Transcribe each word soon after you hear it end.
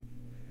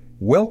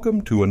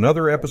Welcome to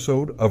another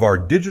episode of our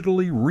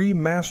digitally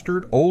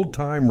remastered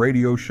old-time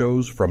radio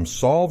shows from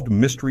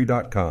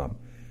SolvedMystery.com.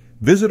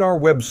 Visit our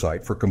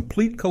website for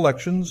complete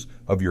collections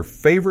of your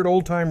favorite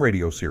old-time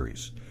radio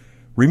series.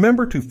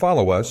 Remember to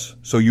follow us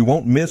so you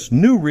won't miss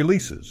new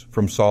releases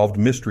from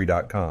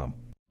SolvedMystery.com.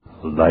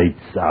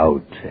 Lights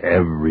out,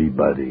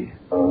 everybody.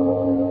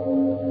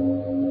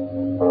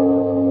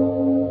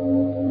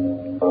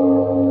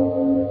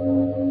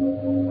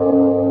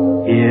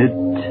 It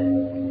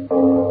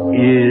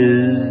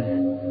is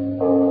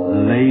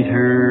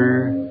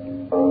later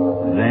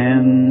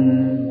than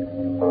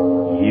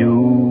you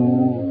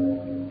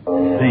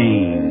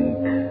think.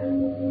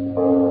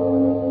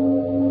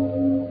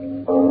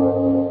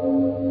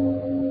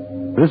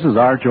 This is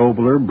Arch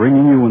Obler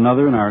bringing you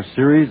another in our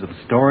series of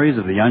stories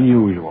of the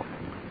unusual.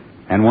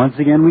 And once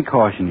again we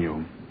caution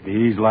you,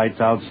 these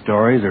lights-out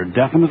stories are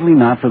definitely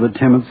not for the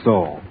timid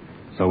soul.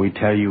 So we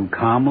tell you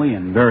calmly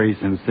and very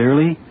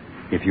sincerely,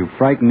 if you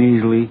frighten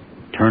easily,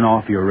 turn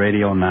off your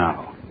radio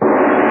now.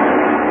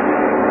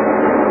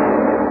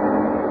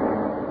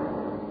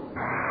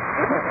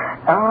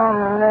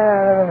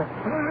 Albert.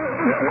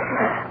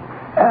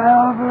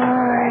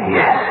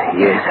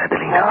 Yes,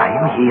 Adelina, I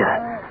am here.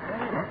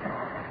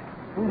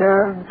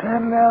 Dr.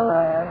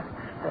 Miller.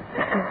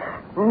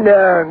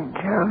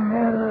 Dr.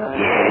 Miller.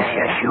 Yes,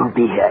 she'll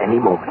be here any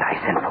moment. I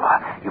sent for her.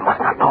 You must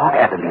not talk,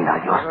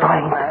 Adelina. You're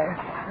strained.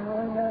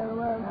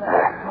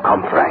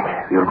 Come,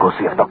 Frank. We'll go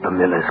see if Dr.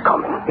 Miller is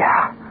coming.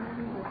 Yeah.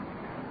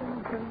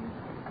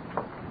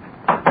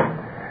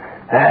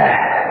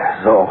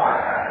 So,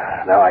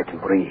 now I can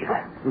breathe.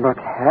 But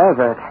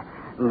Herbert,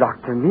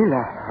 Dr.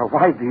 Miller,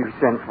 why do you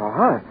send for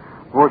her?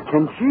 What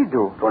can she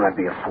do? Do not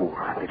be a fool.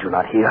 Did you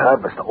not hear her?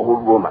 But the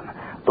old woman.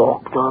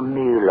 Dr.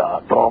 Miller,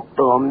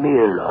 Dr.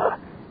 Miller.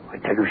 I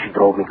tell you, she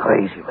drove me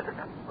crazy with it.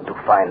 Until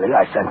finally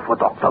I sent for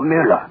Dr.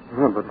 Miller.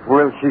 But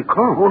will she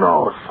come? Who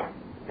knows?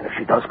 And if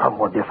she does come,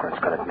 what difference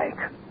can it make?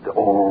 The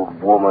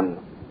old woman,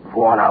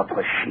 worn-out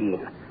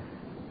machine.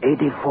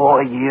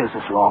 84 years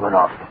is long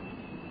enough.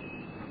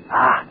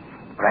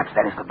 Perhaps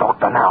that is the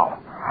doctor now.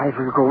 I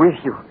will go with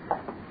you.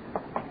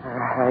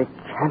 I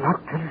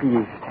cannot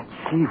believe that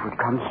she would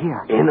come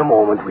here. In a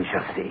moment we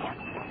shall see.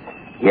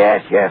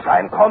 Yes,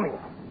 I'm coming.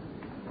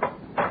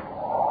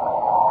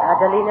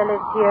 Adelina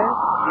lives here?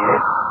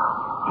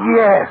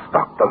 Yes,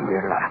 Dr.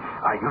 Miller.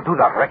 You do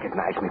not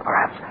recognize me,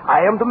 perhaps.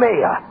 I am the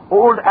mayor,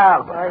 old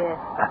Albert. Oh, yes.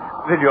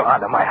 Will you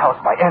honor my house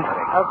by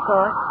entering? Of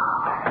course.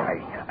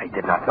 I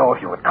did not know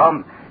if you would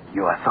come.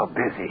 You are so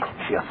busy.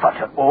 She is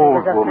such an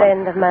old She's a woman.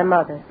 friend of my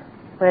mother's.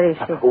 Where is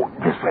she?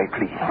 This way,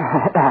 please.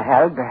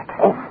 Albert.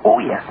 Oh,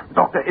 yes.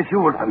 Doctor, if you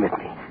will permit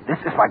me. This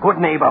is my good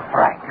neighbor,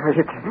 Frank.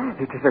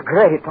 It is a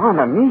great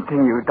honor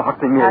meeting you,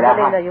 Dr. Miller.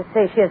 Adelina, you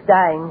say she is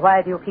dying.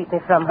 Why do you keep me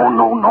from her? Oh,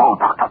 no,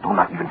 Doctor. Do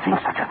not even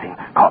think such a thing.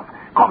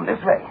 Come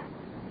this way.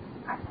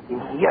 In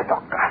here,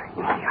 Doctor.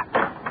 In here.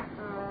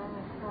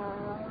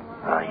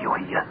 You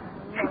hear?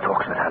 She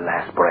talks with her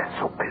last breath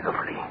so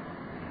pitifully.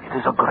 It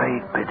is a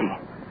great pity.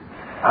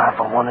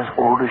 For one as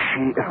old as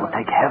she, it would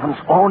take heaven's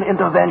own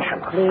intervention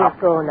to Please stop.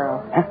 go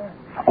now. Huh?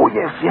 Oh,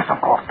 yes, of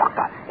course,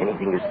 Doctor.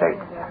 Anything you say.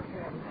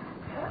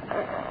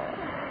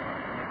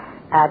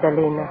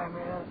 Adelina.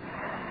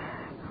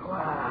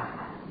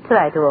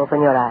 Try to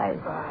open your eyes.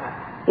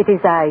 It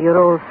is I, your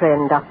old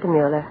friend, Dr.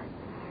 Mueller.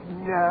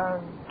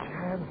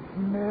 Dr.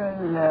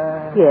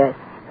 Miller. Yes,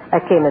 I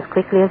came as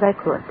quickly as I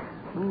could.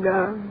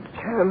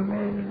 Dr.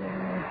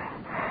 Miller.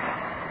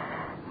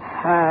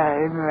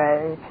 I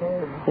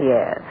waited.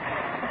 Yes.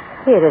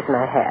 Here is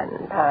my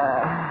hand.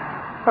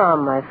 Oh,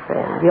 my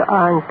friend, you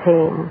are in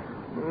pain.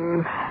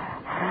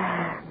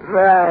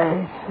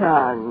 My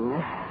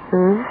son.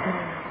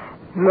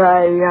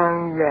 My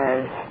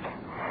youngest.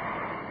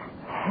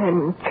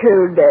 In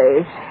 2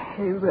 days,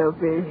 he will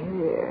be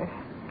here.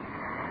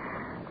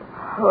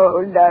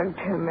 Oh,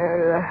 Dr.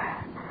 Miller,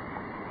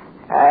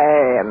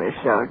 I am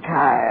so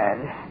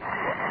tired,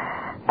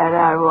 and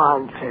I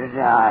want to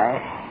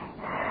die.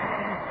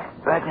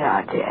 But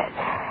not yet.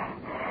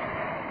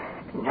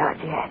 Not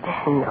yet.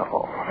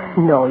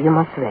 No, you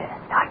must rest.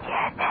 Not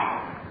yet.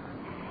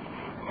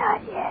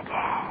 Not yet.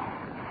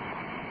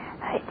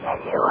 I tell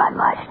you, I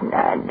must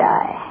not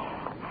die.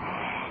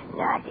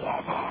 Not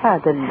yet.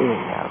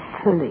 Adelina,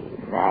 please.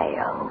 My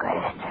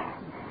youngest.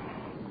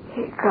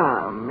 He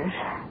comes.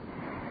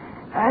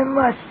 I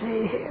must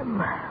see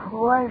him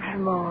once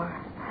more.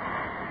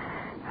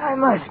 I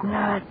must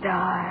not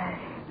die.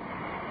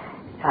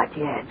 Not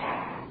yet.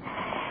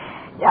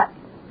 Not.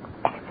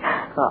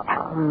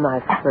 Oh, my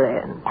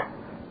friend.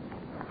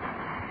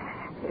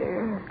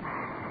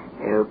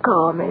 You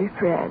call me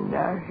friend,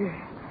 don't you?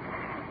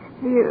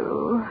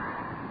 You,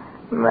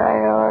 my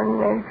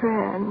only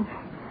friend.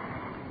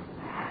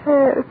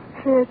 Have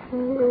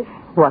pity.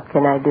 What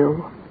can I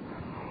do?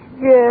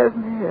 Give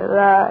me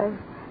life.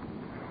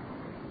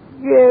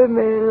 Give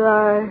me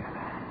life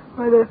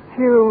with a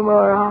few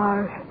more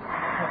hours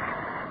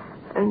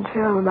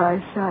until my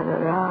son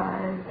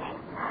arrives.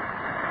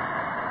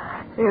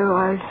 You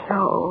are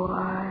so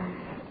wise.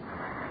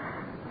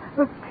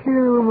 A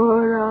few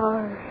more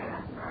hours.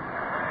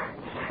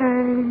 Say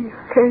you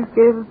can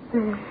give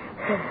me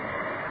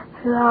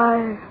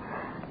life.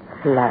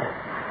 Life.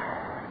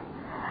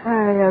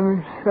 I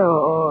am so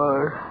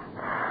old.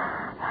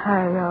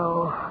 I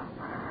know.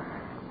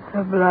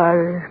 The blood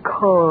is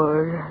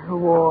cold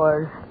and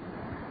worn.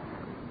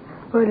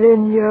 But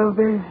in your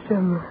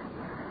wisdom,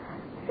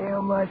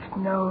 you must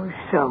know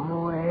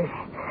some way.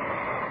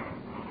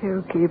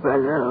 You keep a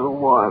little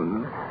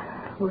warmth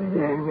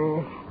within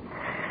me.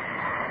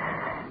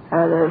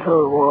 A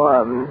little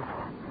warmth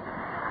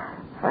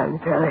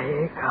until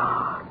he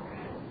comes.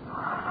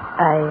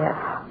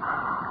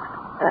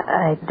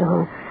 I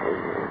don't...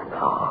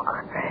 Oh,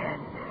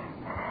 friend.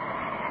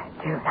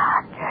 Do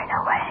not turn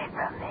away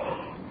from me.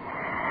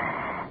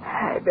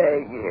 I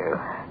beg you.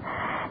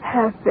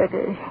 Have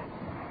pity.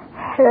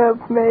 Help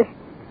me.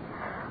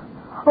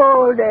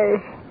 All day.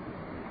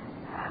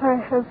 I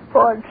have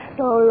fought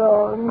so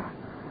long.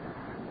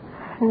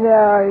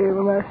 Now you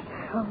must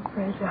help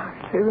me,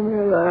 Dr.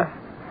 Miller. A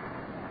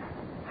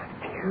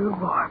few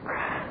more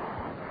breaths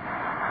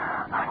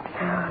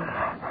until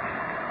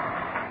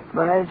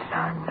my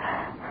son.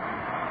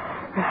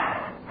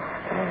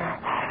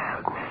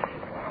 Help me.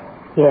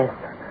 Yes,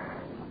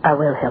 I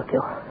will help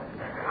you.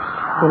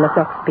 You must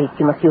not speak.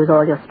 You must use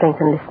all your strength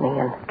in listening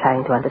and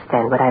trying to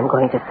understand what I'm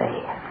going to say.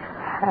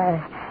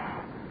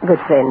 Good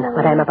friend,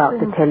 what I'm about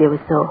to tell you is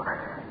so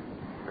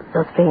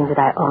strange that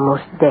I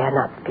almost dare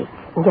not speak.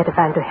 And yet if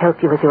I'm to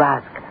help you as you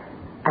ask,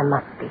 I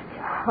must speak.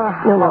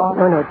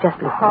 No, just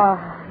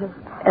listen.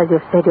 As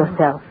you've said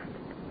yourself,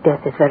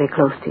 death is very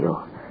close to you.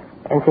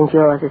 And since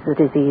yours is the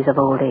disease of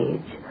old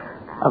age,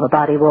 of a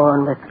body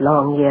worn with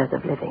long years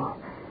of living,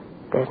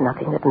 there's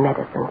nothing that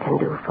medicine can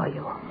do for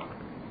you.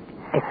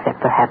 Except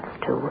perhaps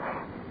to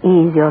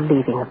ease your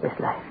leaving of this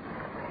life.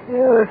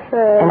 You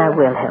say... And I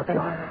will help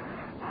you.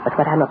 But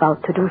what I'm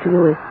about to do to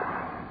you is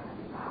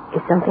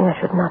something I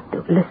should not do.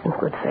 Listen,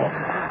 good friend.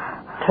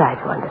 Try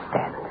to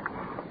understand.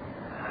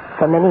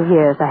 For many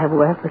years I have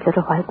worked with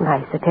little white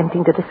mice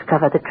attempting to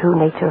discover the true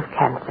nature of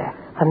cancer.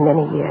 For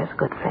many years,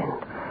 good friend.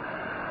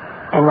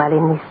 And while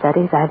in these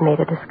studies I've made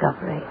a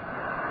discovery.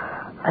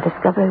 A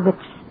discovery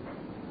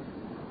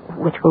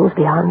which goes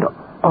beyond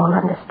all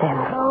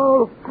understanding.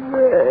 Oh,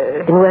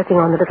 please. In working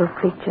on the little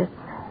creatures,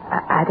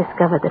 I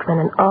discovered that when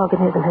an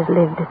organism has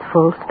lived its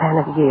full span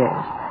of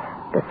years,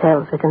 the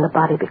cells within the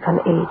body become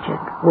aged,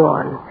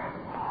 worn,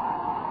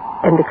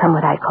 and become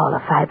what I call a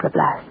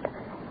fibroblast.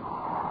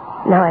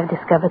 Now I've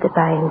discovered that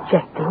by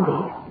injecting the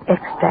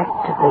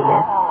extract of the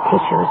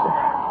tissues...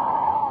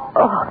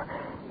 Oh,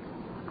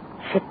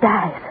 she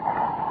dies.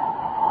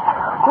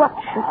 What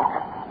should...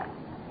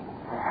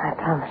 I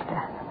promised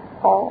her.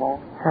 Oh.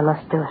 I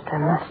must do it. I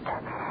must.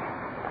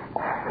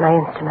 My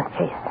instrument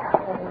case.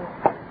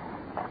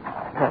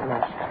 I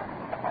must.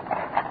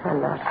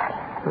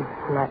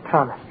 I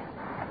promise.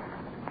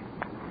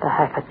 The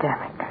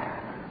hypodermic.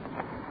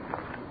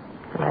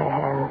 My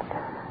hands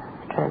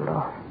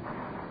tremble.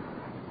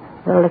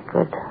 The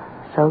liquid,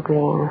 so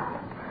green.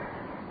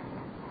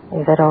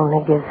 If it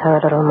only gives her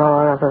a little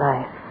more of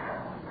life.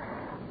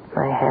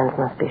 My hands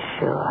must be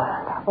sure.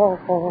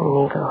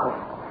 Needle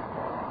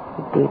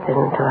deep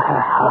into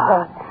her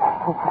heart.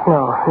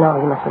 No,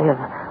 you must live.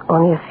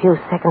 Only a few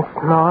seconds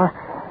more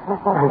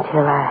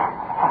until there.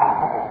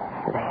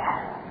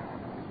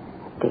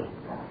 Deep.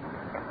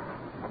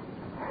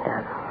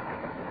 Done.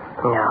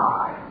 No.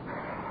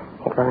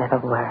 It will never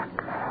work.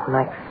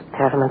 My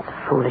experiment's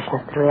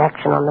foolishness, the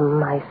reaction on the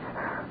mice,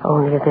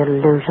 only the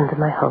illusion to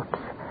my hopes.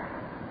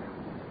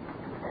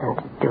 And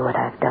to do what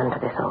I've done to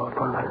this old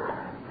woman.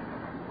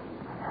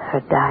 Her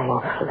dying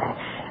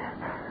flesh.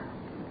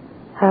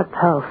 Her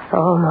pulse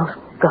almost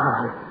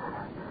gone.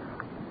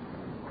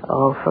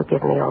 Oh,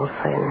 forgive me, old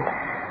friend.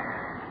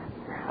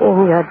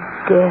 In your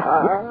death...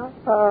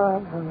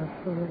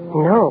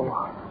 No.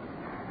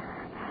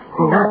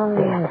 Not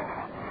death.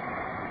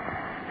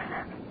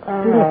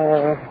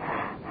 Lips.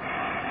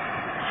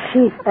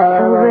 Cheeks so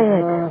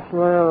red.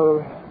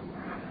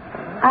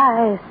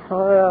 Eyes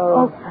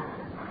open.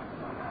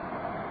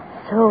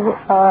 So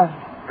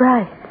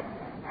bright.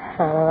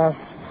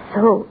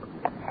 So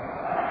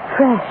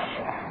fresh.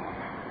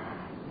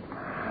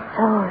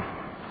 So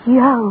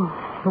young.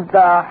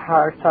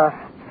 Doctor.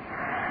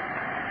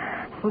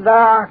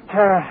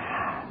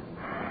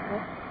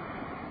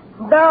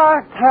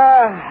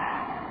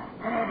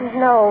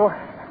 No.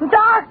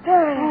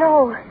 Doctor!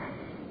 No.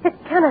 It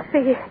cannot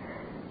be.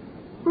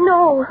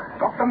 No.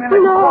 Dr. Miller,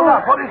 No. hold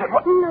on. What is it?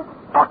 What? No.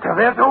 Doctor,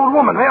 there's the old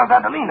woman. There's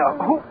Adelina.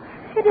 Who?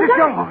 It is This I.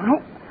 young woman. Who?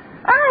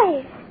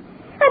 I.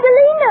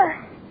 Adelina.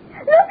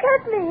 Look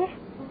at me.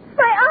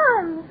 My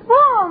arms.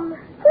 Warm.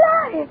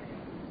 Live.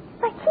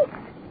 My cheeks.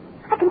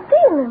 I can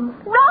feel them.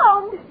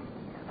 Round.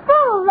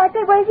 Full like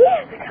they were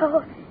years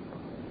ago.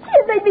 She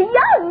has made me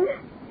young.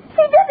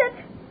 She did it.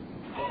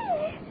 She.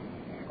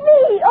 Me,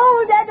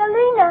 old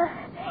Adelina.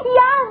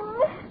 Young.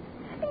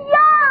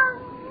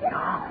 I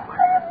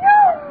am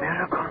young.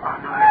 Miracle on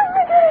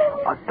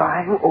earth. A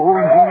dying old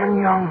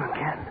woman young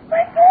again.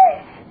 My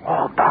face.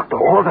 Oh, Doctor,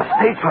 All the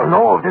states will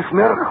know of this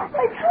miracle.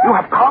 You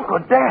have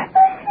conquered death.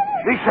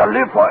 We shall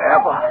live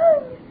forever.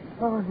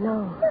 Oh,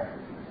 no.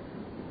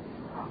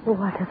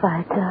 What have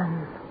I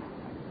done?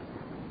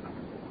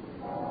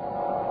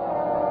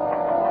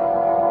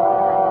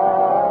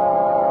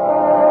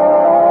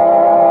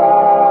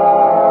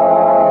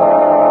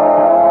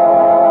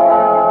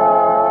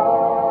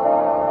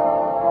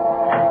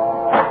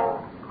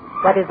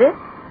 What is it?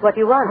 What do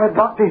you want?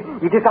 Doctor,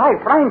 it is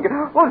I, Frank.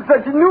 Oh,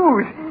 such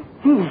news.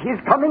 He is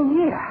coming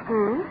here.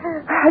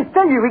 I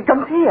tell you, he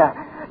comes here.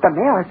 The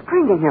mayor is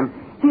bringing him.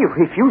 He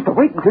refused to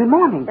wait until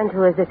morning. And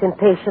who is this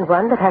impatient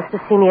one that has to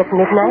see me at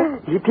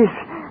midnight? It is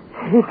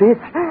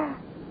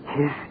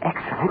His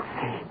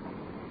Excellency.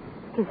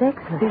 His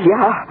Excellency?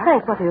 Yeah.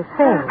 Frank, what are you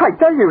saying? I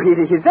tell you,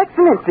 His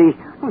Excellency.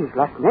 Oh, his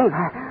last name,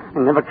 I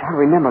never can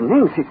remember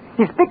names.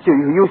 His picture,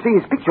 you see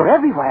his picture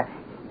everywhere.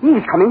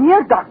 He's coming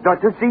here, Doctor,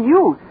 to see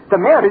you. The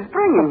mayor is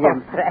bringing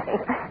him.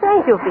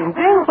 Frank, you've been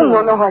drinking.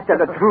 Oh, no, I tell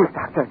the truth,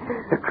 Doctor.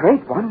 The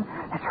great one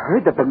has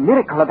heard of the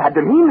miracle of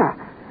Adelina.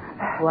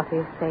 What are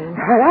you saying?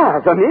 Yeah,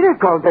 the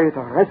miracle. There is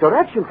a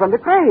resurrection from the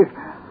grave.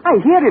 I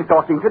hear him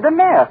talking to the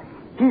mayor.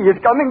 He is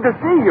coming to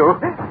see you.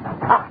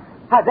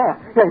 There.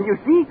 You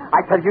see,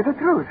 I tell you the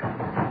truth.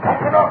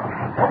 Open up.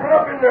 Open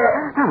up in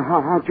there.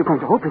 Aren't you going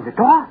to open the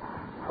door?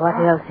 What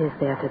else is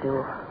there to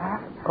do?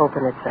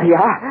 Open it, Frank.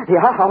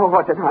 Yeah. Oh,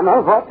 what an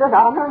honor.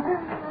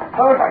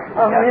 Well,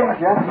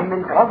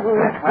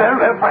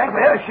 Frank,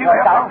 there she is,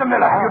 Dr.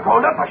 Miller. Have you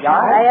told her?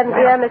 I am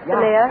here, Mr.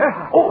 Mayor.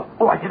 Oh,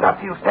 I did not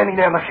see you standing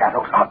there in the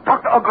shadows.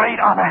 Doctor, a great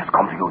honor has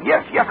come to you.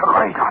 Yes, a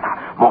great honor.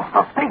 Most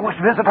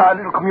distinguished visitor our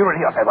little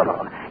community has ever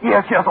known.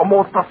 Yes, a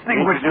most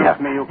distinguished... Introduce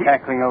me, you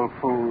cackling old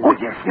fool. Oh,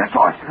 yes, Your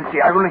Excellency.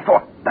 I only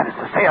thought... That is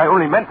to say, I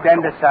only meant...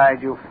 Stand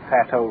aside, you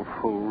fat old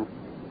fool.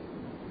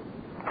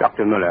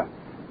 Dr. Muller,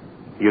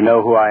 you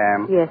know who I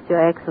am? Yes,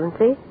 Your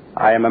Excellency.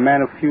 I am a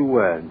man of few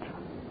words.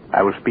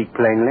 I will speak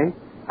plainly.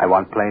 I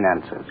want plain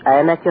answers. I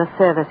am at your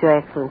service, Your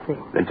Excellency.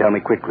 Then tell me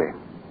quickly,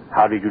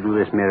 how did you do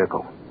this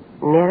miracle?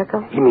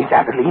 Miracle? He means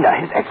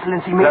Adelina. His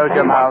Excellency means... Close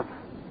your mouth.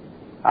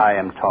 I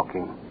am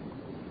talking.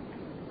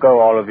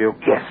 Go, all of you.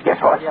 Yes, Your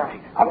Excellency.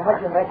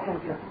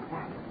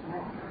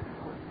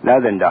 Now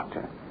then,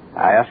 Doctor,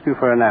 I ask you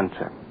for an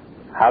answer.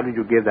 How did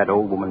you give that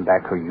old woman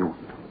back her youth?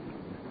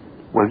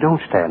 Well,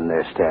 don't stand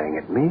there staring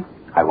at me.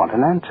 I want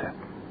an answer.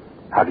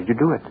 How did you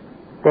do it?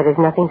 There is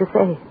nothing to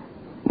say.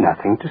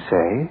 Nothing to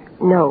say?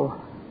 No.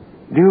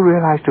 Do you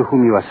realize to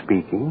whom you are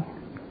speaking?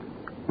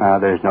 Now,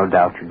 there's no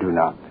doubt you do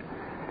not.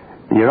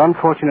 In your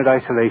unfortunate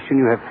isolation,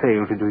 you have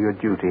failed to do your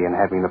duty in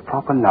having the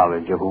proper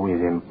knowledge of who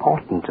is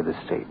important to the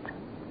state.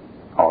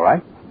 All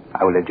right,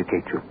 I will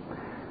educate you.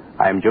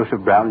 I am Joseph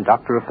Brown,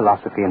 Doctor of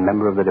Philosophy and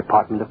member of the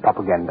Department of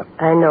Propaganda.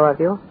 I know of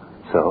you.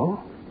 So?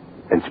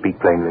 Then speak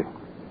plainly.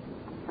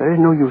 There is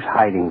no use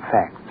hiding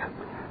facts.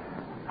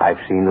 I've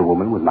seen the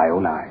woman with my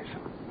own eyes.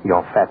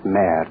 Your fat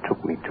mare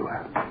took me to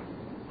her.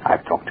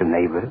 I've talked to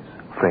neighbors,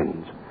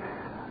 friends.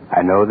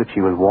 I know that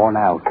she was worn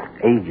out,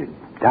 aged,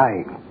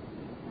 dying.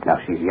 Now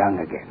she's young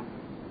again.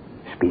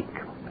 Speak,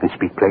 and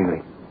speak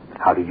plainly.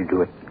 How did you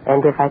do it?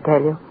 And if I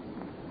tell you?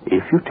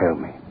 If you tell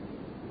me.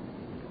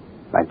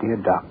 My dear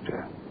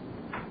doctor,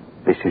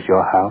 this is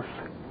your house?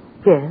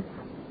 Yes.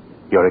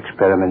 Your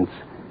experiments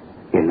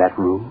in that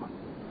room?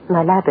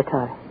 My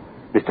laboratory.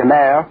 Mr.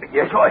 Mayor?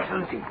 Yes, Your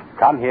Excellency.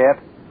 Come here.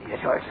 Yes,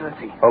 Your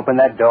Excellency. Open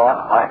that door.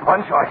 At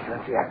once, Your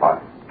Excellency, at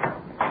once.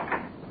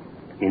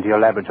 Into your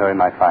laboratory,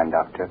 my fine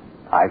doctor.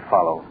 I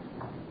follow.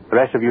 The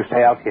rest of you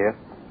stay out here.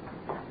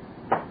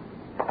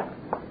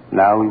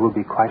 Now we will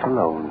be quite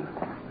alone.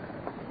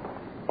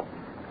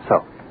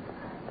 So,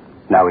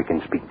 now we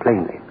can speak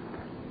plainly.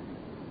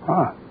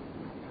 Ah,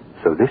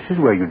 so this is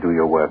where you do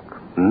your work,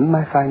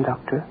 my fine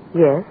doctor?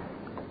 Yes.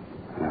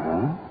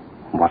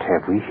 What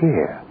have we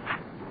here?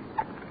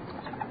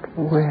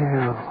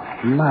 Well,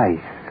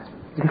 mice.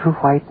 Little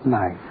white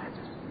mice.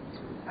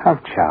 How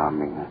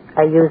charming.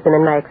 I use them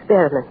in my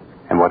experiments.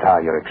 And what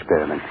are your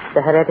experiments?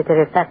 The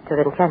hereditary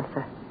factor in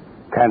cancer.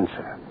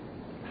 Cancer.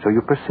 So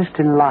you persist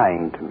in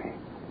lying to me.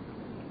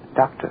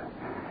 Doctor,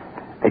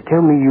 they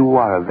tell me you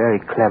are a very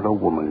clever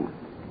woman.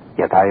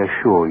 Yet I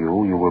assure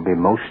you, you will be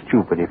most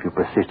stupid if you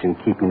persist in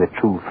keeping the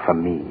truth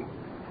from me.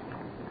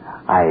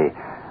 I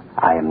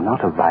am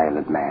not a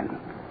violent man.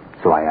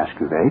 So I ask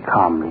you very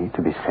calmly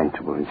to be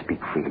sensible and speak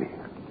freely.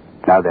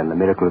 Now then, the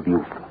miracle of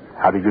youth.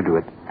 How did you do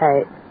it?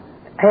 I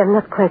am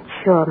not quite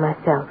sure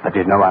myself. That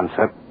is no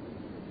answer.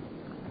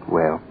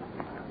 Well,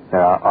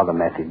 there are other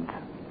methods.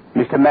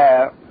 Mr.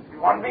 Mayor. You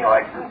want me, Your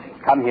Excellency?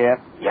 Come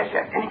here. Yes.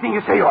 Anything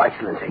you say, Your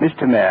Excellency.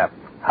 Mr. Mayor,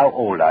 how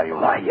old are you?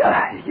 Why,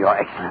 Your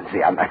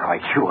Excellency, I'm not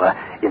quite sure.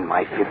 In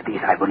my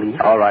 50s, I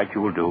believe. All right,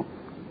 you will do.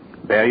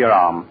 Bare your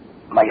arm.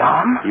 My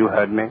arm? You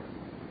heard me.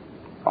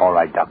 All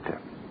right, doctor.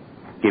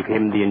 Give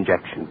him the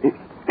injection.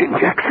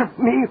 Injection?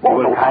 Me? You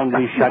will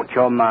kindly shut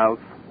your mouth.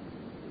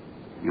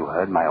 You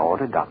heard my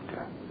order,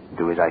 doctor.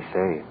 Do as I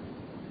say.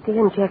 The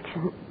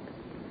injection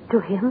to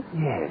him?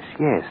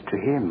 Yes, to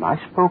him. I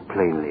spoke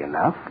plainly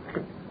enough.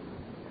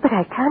 But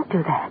I can't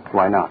do that.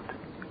 Why not?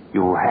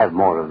 You have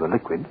more of the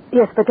liquid.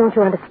 Yes, but don't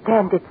you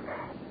understand?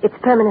 It's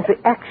permanent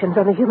reactions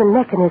on the human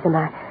mechanism.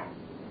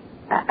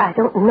 I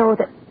don't know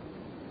that...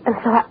 And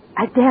so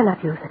I dare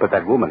not use it. But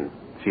that woman,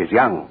 she is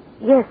young.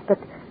 Yes,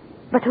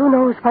 but who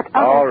knows what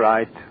other... All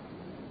right.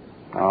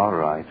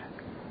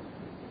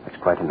 That's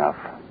quite enough.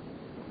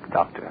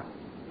 Doctor,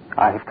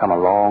 I have come a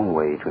long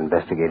way to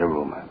investigate a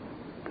rumor.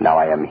 Now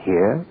I am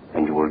here,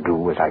 and you will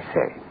do as I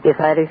say.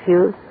 If I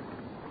refuse?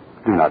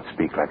 Do not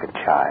speak like a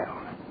child.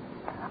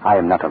 I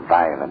am not a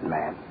violent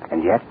man,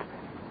 and yet...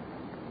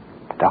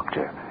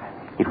 Doctor,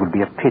 it would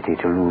be a pity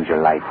to lose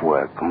your life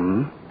work,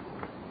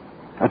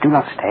 Now, do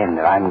not stand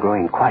there. I'm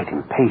growing quite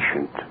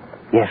impatient.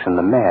 Yes, and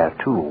the mayor,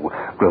 too,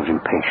 grows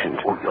impatient.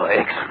 Oh, Your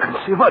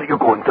Excellency, what are you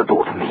going to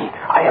do to me?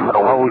 I am an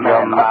old Hold man.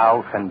 your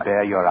mouth and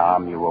bare your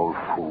arm, you old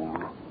fool.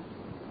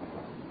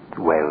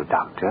 Well,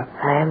 Doctor?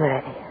 I am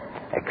ready.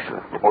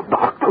 Excellent. Oh,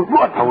 Doctor,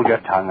 what? Hold your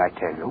tongue, I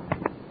tell you.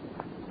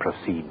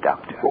 Proceed,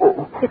 Doctor.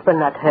 Oh. It will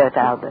not hurt,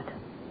 Albert.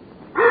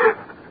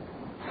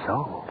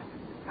 So,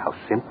 how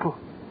simple.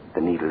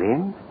 The needle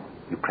in,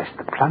 you press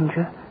the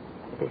plunger.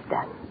 It is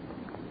done.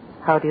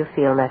 How do you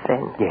feel, my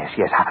friend? Yes.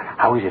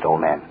 How is it,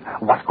 old man?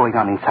 What's going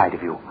on inside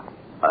of you?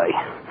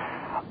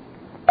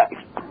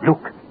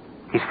 Look,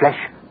 his flesh.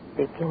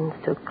 Begins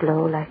to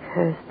glow like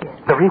hers did.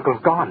 The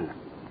wrinkle's gone.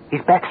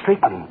 His back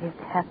straightening. It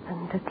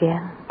happened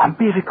again. A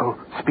miracle.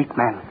 Speak,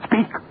 man.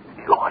 Speak.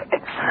 Your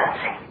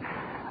Excellency,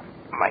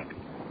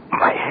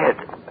 my head,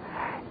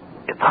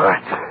 it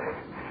hurts.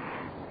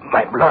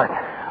 My blood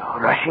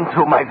rushing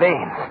through my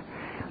veins.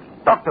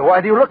 Doctor,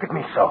 why do you look at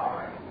me so?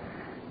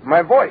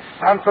 My voice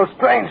sounds so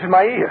strange in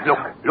my ears.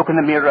 Look in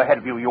the mirror ahead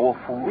of you, you old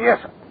fool. Yes.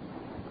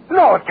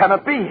 No, it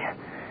cannot be.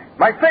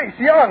 My face,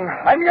 young.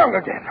 I'm young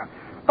again.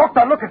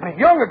 Doctor, look at me.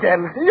 Young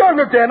again. I'm young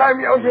again.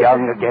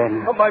 Young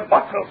again. Oh, my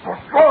muscles so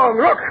strong.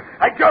 Look,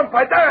 I jump,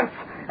 I dance.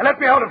 And let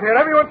me out of here.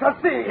 Everyone shall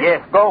see.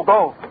 Yes,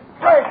 go.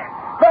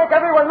 Frank,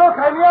 everyone, look,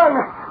 I'm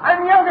young.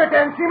 I'm young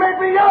again. She made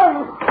me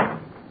young.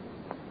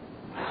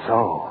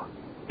 So,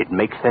 it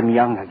makes them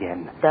young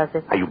again. Does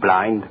it? Are you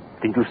blind?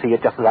 Didn't you see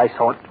it just as I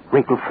saw it?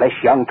 Wrinkled flesh,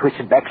 young,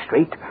 twisted back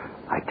straight.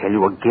 I tell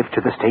you, a gift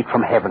to the state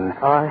from heaven.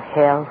 Or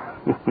hell.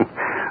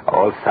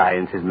 All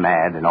science is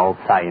mad, and all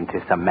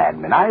scientists are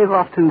madmen. I have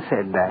often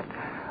said that.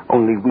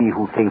 Only we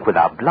who think with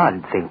our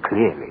blood think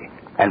clearly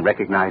and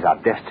recognize our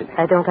destiny.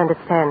 I don't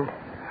understand.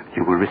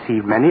 You will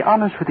receive many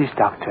honors for this,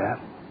 Doctor.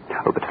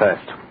 Oh, but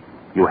first,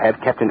 you have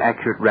kept an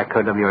accurate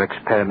record of your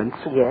experiments?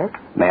 Yes?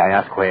 May I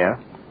ask where?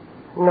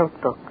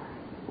 Notebook.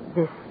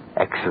 This.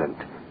 Excellent.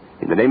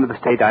 In the name of the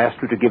state, I ask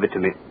you to give it to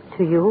me.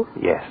 To you?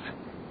 Yes.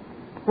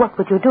 What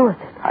would you do with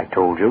it? I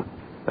told you.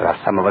 There are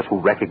some of us who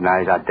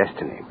recognize our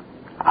destiny.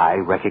 I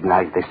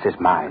recognize this as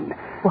mine.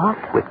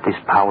 What? With this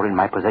power in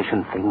my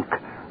possession,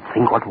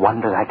 think what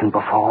wonders I can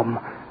perform.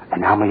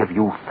 An army of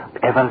youth,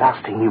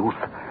 everlasting youth.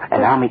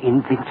 An army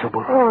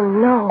invincible. Oh,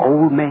 no.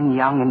 Old men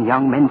young and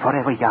young men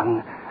forever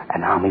young.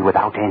 An army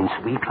without end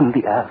sweeping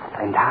the earth.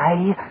 And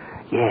I,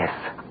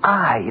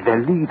 the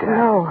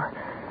leader.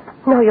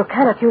 No, you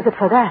cannot use it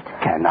for that.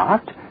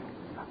 Cannot?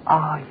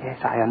 Ah, yes,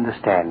 I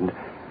understand.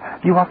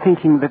 You are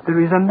thinking that there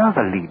is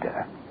another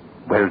leader.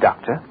 Well,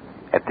 Doctor,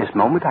 at this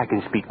moment I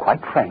can speak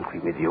quite frankly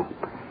with you.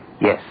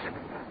 Yes,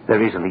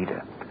 there is a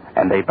leader,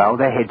 and they bow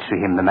their heads to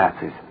him, the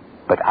masses.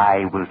 But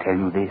I will tell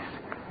you this.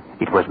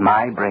 It was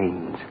my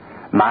brains,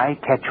 my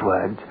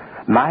catchwords,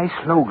 my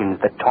slogans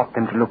that taught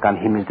them to look on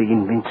him as the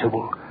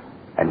invincible.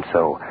 And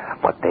so,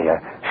 what they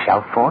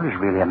shout for is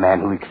really a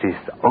man who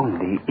exists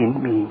only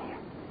in me.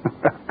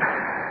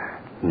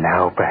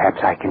 Now perhaps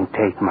I can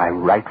take my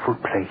rightful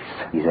place.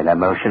 He's an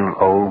emotional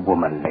old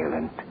woman,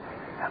 Nayland.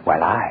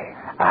 While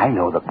I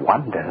know the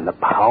wonder and the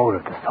power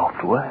of the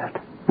soft word.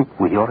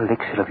 With your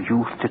elixir of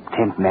youth to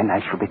tempt men,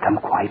 I shall become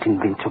quite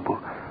invincible.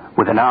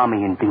 With an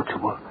army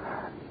invincible.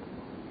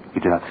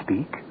 You do not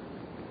speak?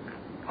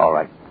 All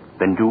right.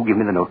 Then do give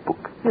me the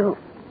notebook.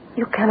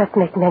 You cannot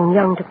make men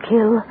young to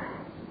kill.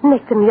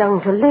 Make them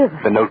young to live.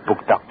 The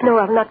notebook, Doctor. No,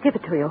 I will not give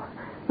it to you.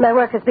 My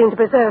work has been to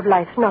preserve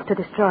life, not to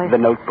destroy it. The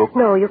notebook?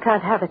 No, you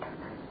can't have it.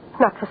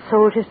 Not for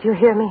soldiers, do you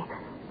hear me?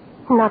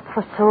 Not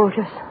for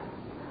soldiers.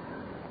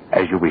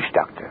 As you wish,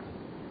 Doctor.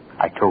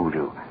 I told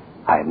you,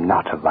 I am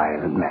not a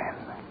violent man.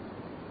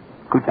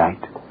 Good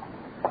night.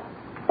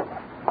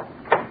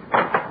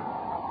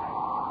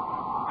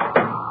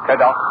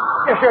 Doc.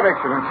 Yes, Your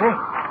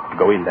Excellency.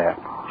 Go in there.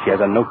 She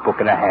has a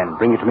notebook in her hand.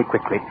 Bring it to me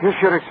quickly. Yes,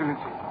 Your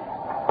Excellency.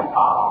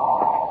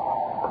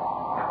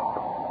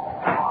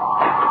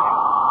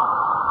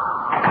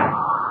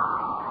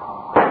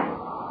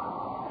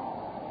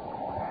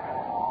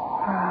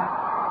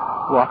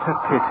 What a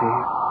pity.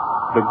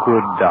 The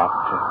good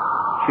doctor.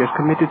 She has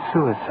committed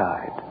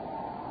suicide.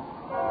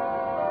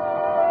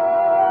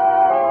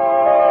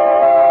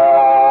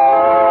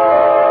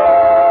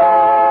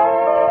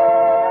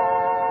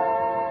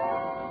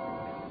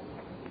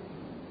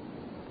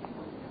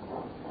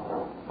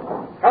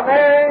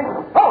 Company!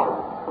 Halt!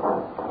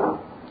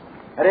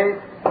 Ready?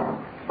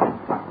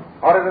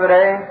 Orders of the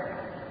day.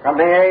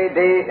 Company A, D,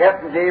 F,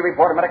 and G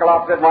report to medical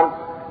officer at once.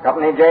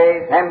 Company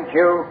J,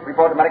 10Q,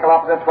 report to medical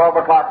officer at 12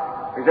 o'clock.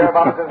 Reserve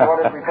officer's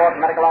orders, report to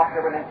medical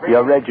officer within 3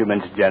 Your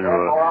regiments,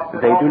 General,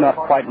 they do not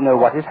quite know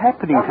what is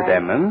happening to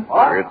them,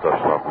 It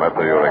does not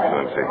matter, Your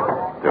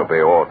Excellency. They obey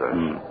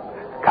orders.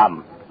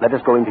 Come, let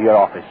us go into your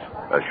office.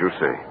 As you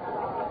say.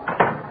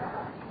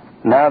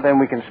 Now then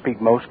we can speak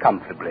most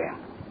comfortably.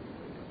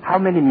 How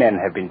many men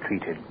have been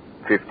treated?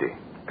 50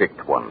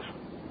 picked ones.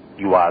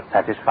 You are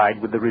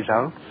satisfied with the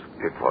results?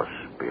 It was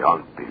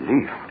beyond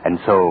belief. And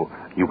so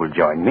you will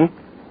join me?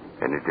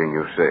 Anything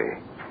you say.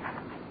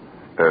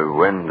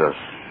 When does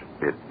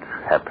it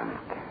happen?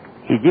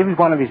 He gives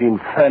one of his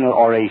infernal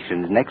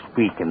orations next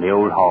week in the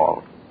old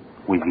hall.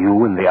 With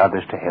you and the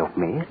others to help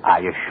me, I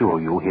assure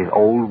you his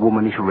old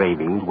womanish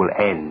ravings will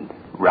end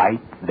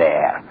right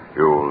there.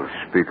 You'll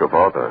speak of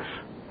others.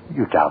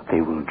 You doubt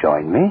they will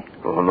join me?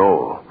 Oh,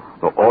 no.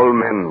 No, all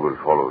men will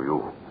follow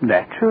you.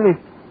 Naturally.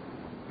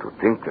 To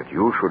think that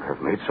you should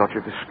have made such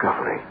a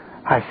discovery.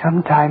 I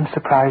sometimes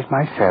surprise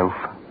myself.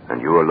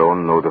 And you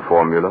alone know the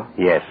formula?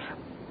 Yes.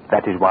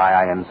 That is why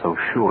I am so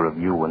sure of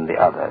you and the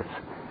others.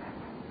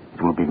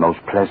 It will be most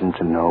pleasant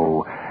to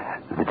know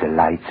the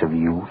delights of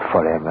youth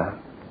forever,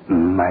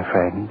 my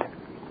friend.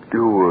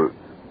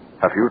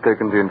 Have you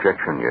taken the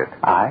injection yet?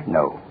 I?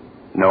 No.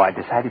 No, I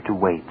decided to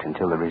wait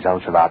until the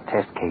results of our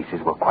test cases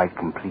were quite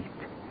complete.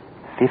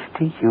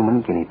 50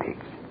 human guinea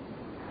pigs.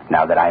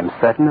 Now that I am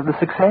certain of the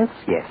success,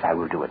 yes, I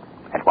will do it.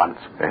 At once.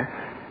 Eh?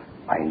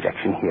 My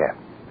injection here.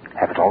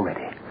 Have it all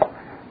ready.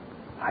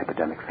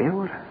 Hypodermic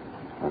filled?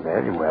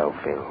 Very well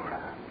filled.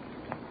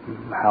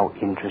 How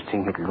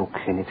interesting it looks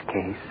in its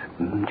case,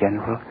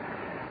 General.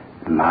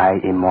 My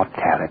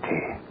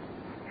immortality.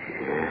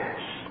 Yes.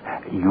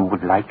 You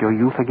would like your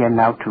youth again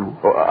now, too?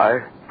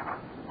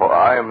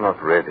 I am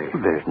not ready.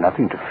 There's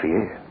nothing to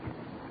fear.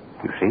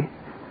 You see?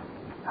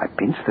 I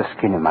pinch the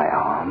skin in my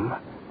arm.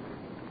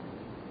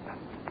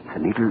 The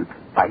needle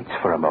bites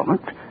for a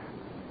moment.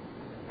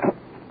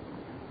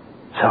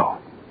 So,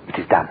 it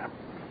is done.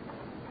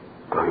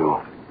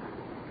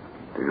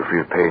 Do you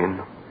feel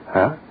pain?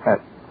 Huh?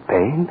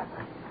 Pain?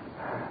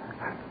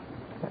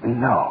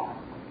 No.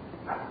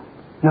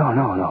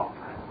 No.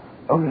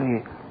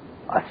 Only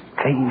a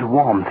strange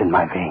warmth in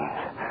my veins.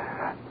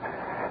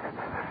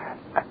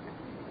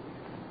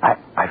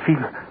 I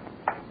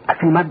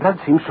feel my blood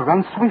seems to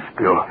run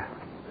swiftly.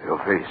 Your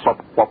face.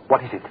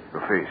 What is it?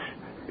 Your face.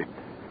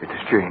 It is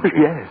changing.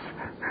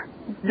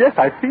 Yes,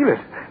 I feel it.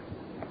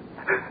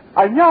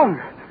 I'm young.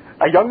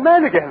 A young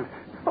man again.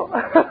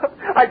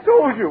 I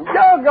told you,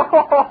 young.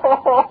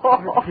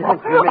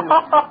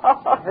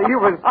 You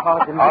will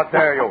pardon me. How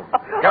dare you?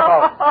 Get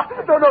out.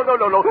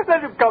 No.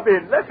 Let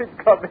him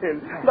come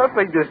in.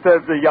 Nothing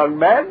disturbs a young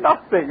man.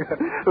 Nothing.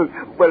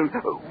 Well,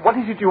 what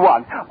is it you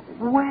want?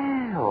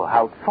 Well,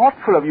 how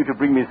thoughtful of you to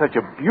bring me such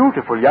a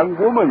beautiful young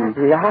woman.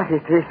 Yeah,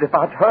 it is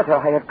about her that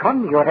I have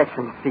come, Your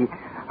Excellency.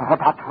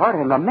 About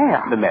her and the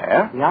mayor. The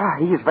mayor? Yeah,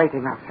 he is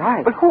waiting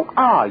outside. But who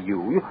are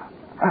you?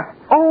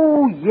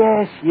 Oh,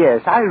 yes,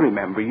 I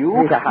remember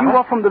you. Yeah. You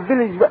are from the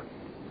village.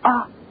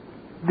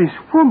 This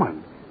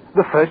woman.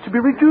 The first to be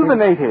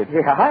rejuvenated.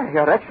 Yeah,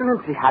 Your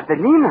Excellency,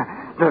 Adelina.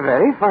 The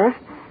very first.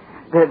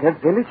 The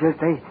villagers,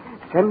 they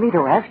send me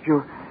to ask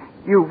you.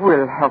 You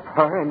will help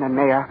her and the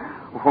mayor,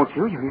 won't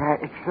you, Your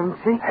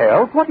Excellency?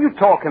 Help? What are you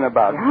talking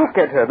about? Yeah. Look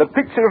at her, the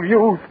picture of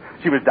youth.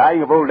 She was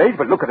dying of old age,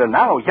 but look at her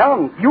now,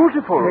 young,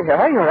 beautiful.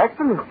 Yeah, Your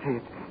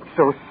Excellency. It's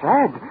so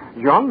sad.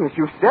 Young, as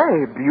you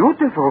say,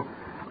 beautiful.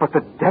 But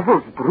the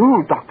devil's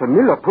brew Dr.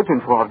 Miller put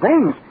into her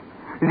veins.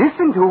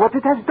 Listen to what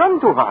it has done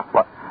to her.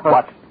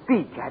 What?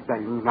 Speak,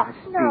 Adelina,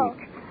 speak.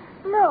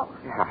 No.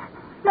 Yeah.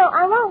 No,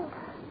 I won't.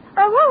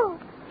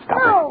 Stop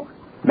No.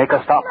 it. Make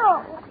her stop.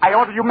 No. I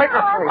order you make her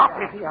stop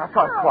it. Yeah,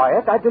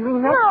 quiet,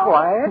 Adelina, No.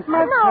 quiet,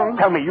 my No. friend.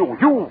 Tell me, you.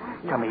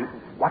 Tell me,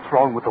 what's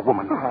wrong with the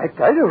woman? I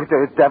tell you,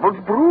 the devil's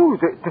brew,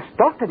 the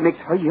stuff that makes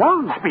her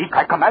young. Speak,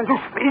 I command you,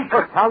 speak.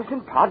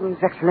 1,000 pardons,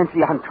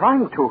 Excellency, I'm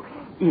trying to.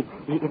 It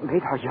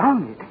made her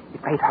young.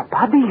 It made her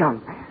body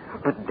young.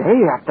 But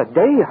day after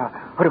day,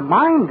 her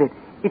mind,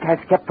 it has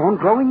kept on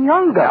growing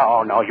younger.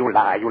 No, you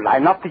lie.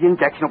 Not the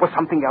injection. It was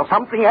something else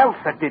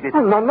that did it.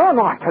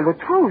 No, I tell the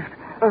truth.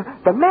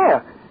 The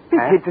mayor, he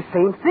did the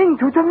same thing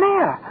to the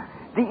mayor.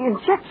 The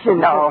injection.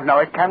 No,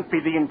 it can't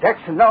be the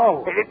injection,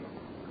 no.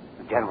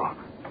 General,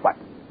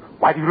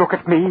 why do you look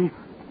at me?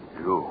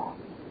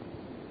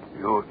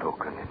 You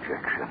took an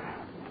injection.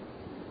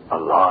 A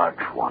large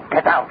one.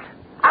 Get out.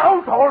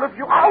 Out, all of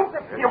you, out!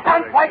 You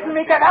can't frighten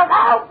me, get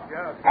out!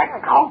 Get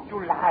out,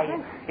 you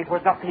lie! It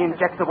was not the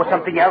injection, it was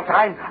something else.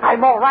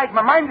 I'm all right,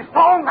 my mind is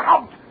strong.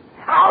 Out!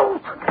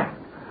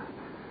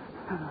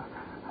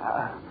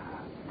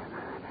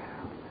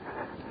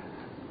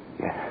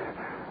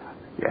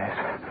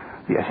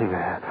 Yes,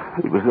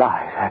 it was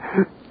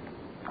lies.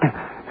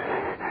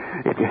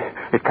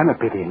 It cannot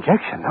be the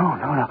injection, no.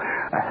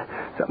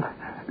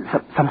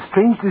 Some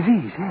strange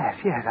disease, yes.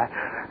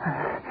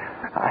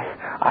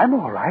 I'm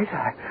all right.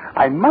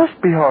 I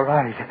must be all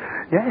right.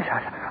 Yes,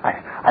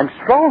 I'm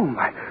strong.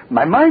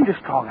 My mind is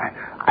strong.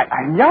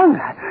 I'm young.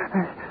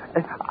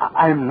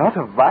 I'm not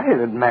a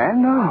violent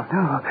man. No.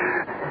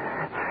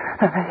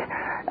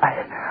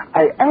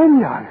 I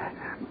am young.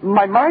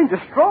 My mind is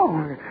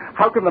strong.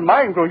 How can the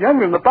mind grow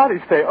younger and the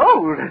body stay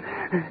old?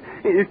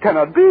 It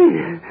cannot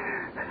be.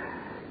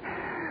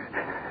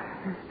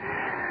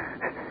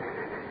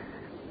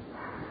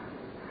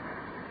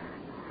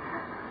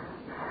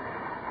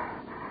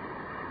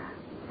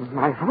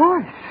 My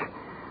voice.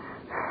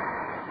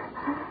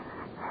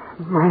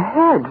 My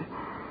head.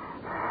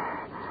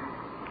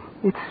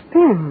 It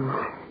spins.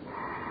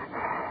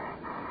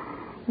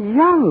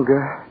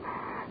 Younger.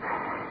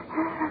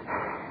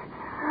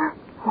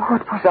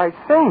 What was I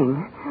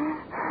saying?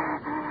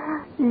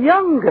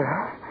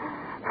 Younger.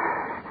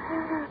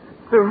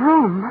 The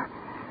room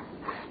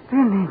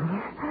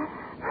spinning.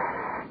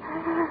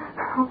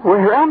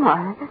 Where am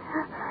I?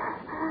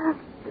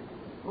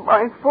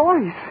 My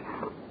voice.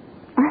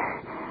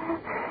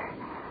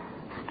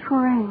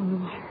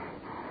 Strange.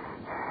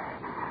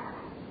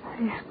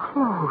 These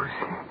clothes.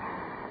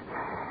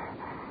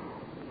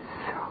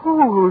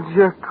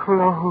 Soldier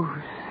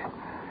clothes.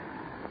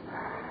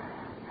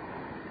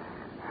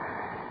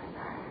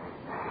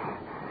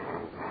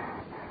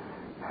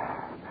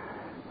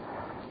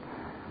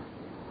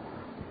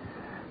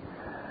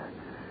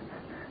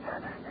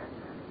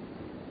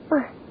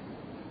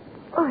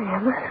 I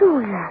am a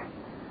soldier.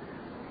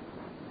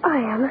 I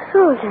am a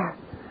soldier.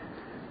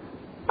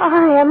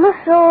 I am a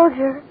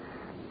soldier.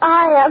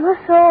 I am a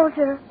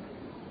soldier.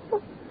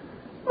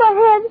 My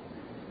head.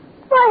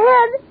 My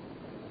head.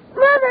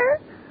 Mother.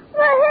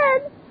 My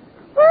head.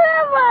 Where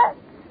am I?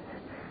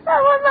 I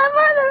want my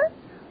mother.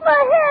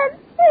 My head.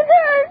 It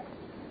hurts.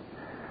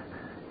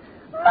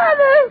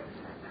 Mother.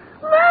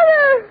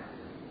 Mother.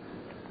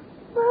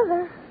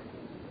 Mother.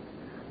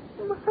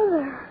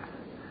 Mother.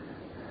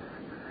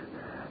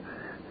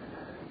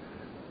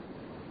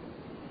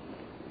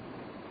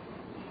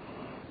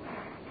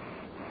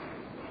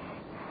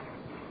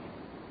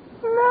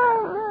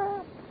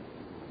 Mama.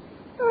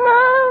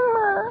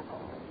 Mama.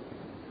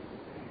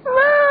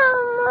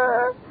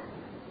 Mama.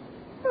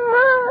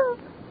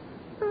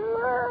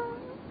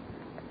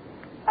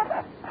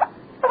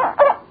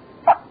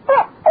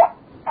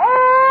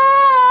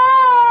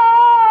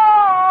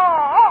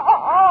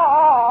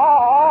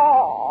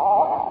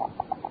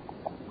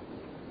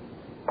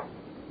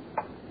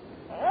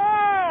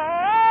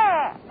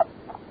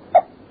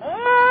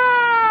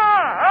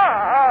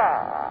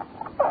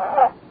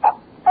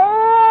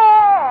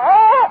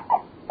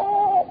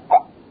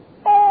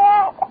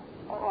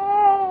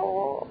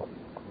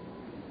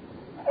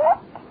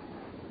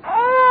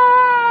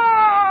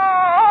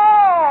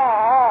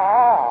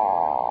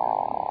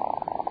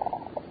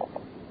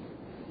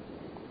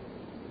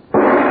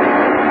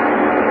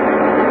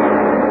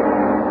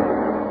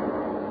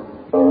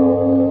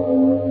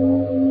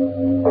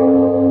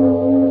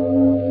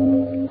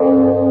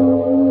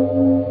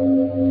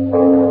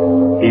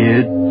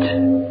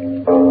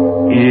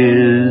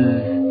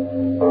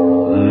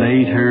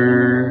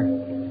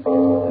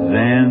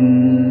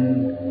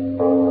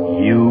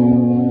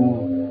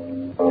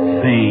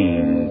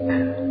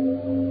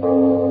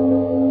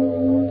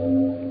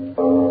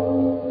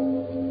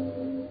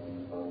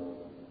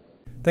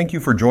 Thank you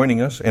for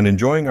joining us and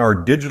enjoying our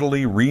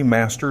digitally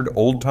remastered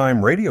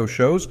old-time radio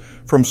shows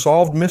from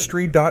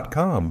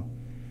SolvedMystery.com.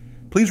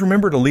 Please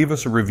remember to leave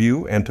us a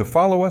review and to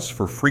follow us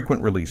for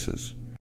frequent releases.